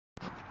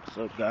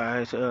What's up,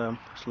 guys?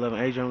 It's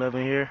Agent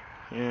 11 here,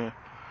 and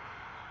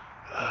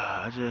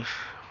I just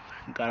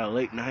got a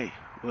late night.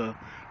 Well,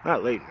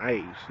 not late night,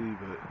 you see,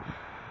 but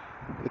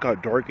look how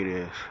dark it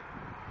is.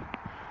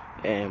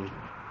 And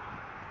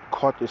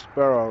caught this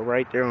sparrow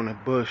right there on the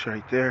bush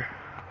right there.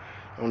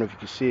 I don't know if you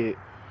can see it.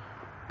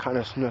 Kind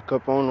of snuck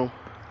up on him.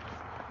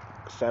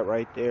 Sat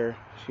right there.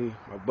 See,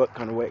 my butt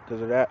kind of wet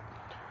because of that.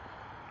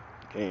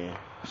 And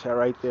sat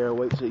right there,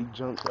 wait till he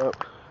jumps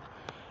up,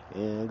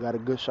 and got a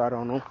good shot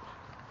on him.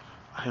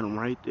 I hit him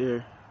right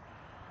there.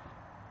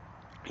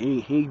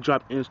 He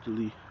dropped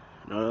instantly.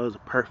 You know, that was a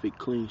perfect,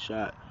 clean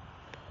shot.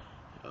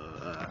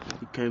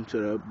 He came to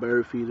the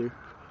bird feeder.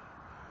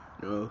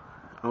 You know,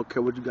 I don't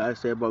care what you guys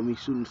say about me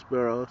shooting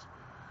sparrows.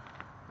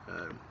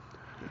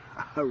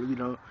 I really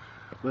don't.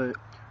 But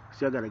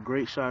see, I got a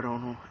great shot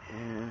on him,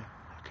 and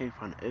I can't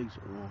find the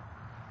exit one.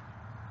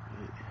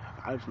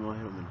 I just know I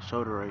hit him in the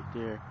shoulder right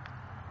there.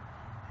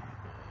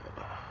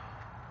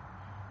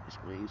 His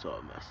wings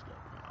all messed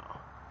up now.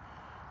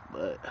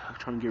 But I'm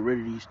trying to get rid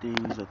of these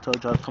things. I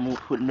told y'all I'd come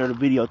up with another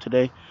video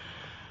today.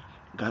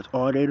 Got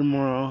all day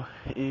tomorrow,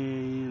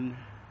 and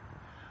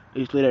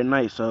it's late at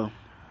night, so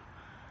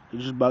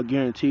it's just about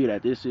guaranteed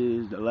that this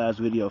is the last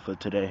video for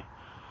today.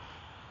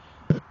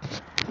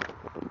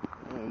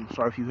 I'm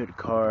sorry if you hear the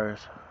cars.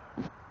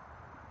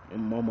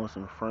 I'm almost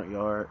in the front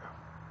yard.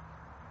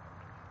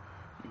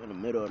 I'm in the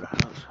middle of the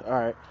house.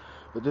 Alright,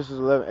 but this is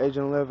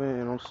Agent 11,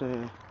 and I'm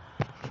saying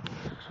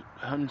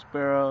hunting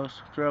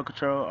sparrows, trail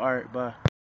control. Alright, bye.